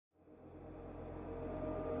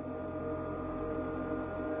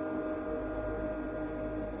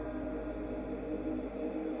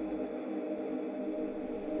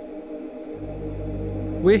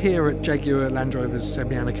We're here at Jaguar Land Rover's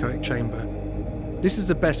semi-anechoic chamber. This is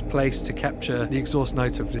the best place to capture the exhaust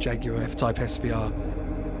note of the Jaguar F-Type SVR.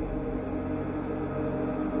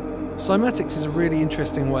 Cymatics is a really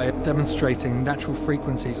interesting way of demonstrating natural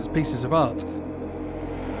frequencies as pieces of art.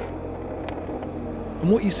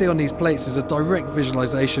 And what you see on these plates is a direct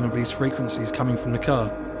visualization of these frequencies coming from the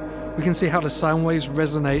car. We can see how the sound waves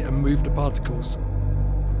resonate and move the particles.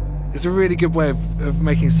 It's a really good way of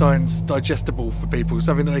making science digestible for people,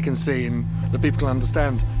 something that they can see and that people can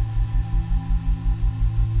understand.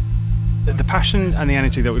 The passion and the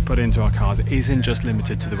energy that we put into our cars isn't just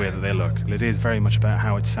limited to the way that they look. It is very much about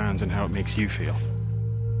how it sounds and how it makes you feel.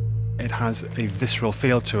 It has a visceral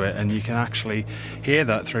feel to it, and you can actually hear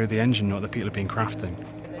that through the engine note that people have been crafting.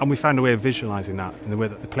 And we found a way of visualising that in the way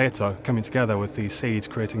that the plates are coming together with these seeds,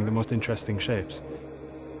 creating the most interesting shapes.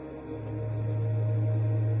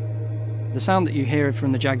 The sound that you hear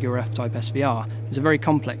from the Jaguar F-Type SVR is a very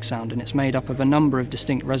complex sound, and it's made up of a number of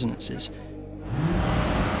distinct resonances.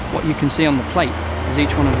 What you can see on the plate is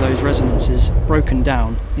each one of those resonances broken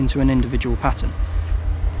down into an individual pattern.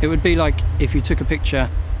 It would be like if you took a picture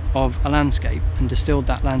of a landscape and distilled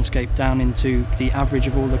that landscape down into the average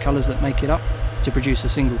of all the colours that make it up to produce a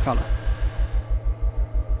single colour.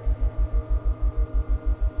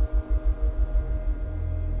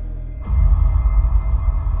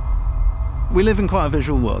 We live in quite a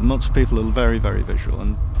visual world. Lots of people are very, very visual,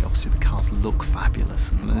 and obviously the cars look fabulous,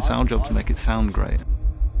 and it's our job to make it sound great.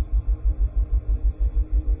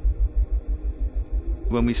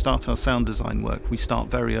 When we start our sound design work, we start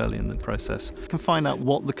very early in the process. We can find out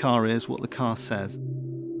what the car is, what the car says.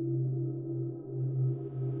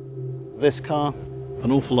 This car,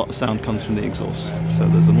 an awful lot of sound comes from the exhaust. So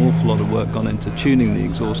there's an awful lot of work gone into tuning the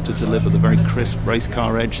exhaust to deliver the very crisp race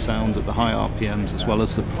car edge sound at the high RPMs, as well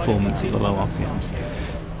as the performance at the low RPMs.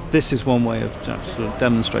 This is one way of sort of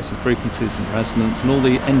demonstrating frequencies and resonance and all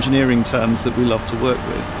the engineering terms that we love to work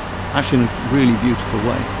with, actually in a really beautiful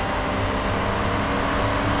way.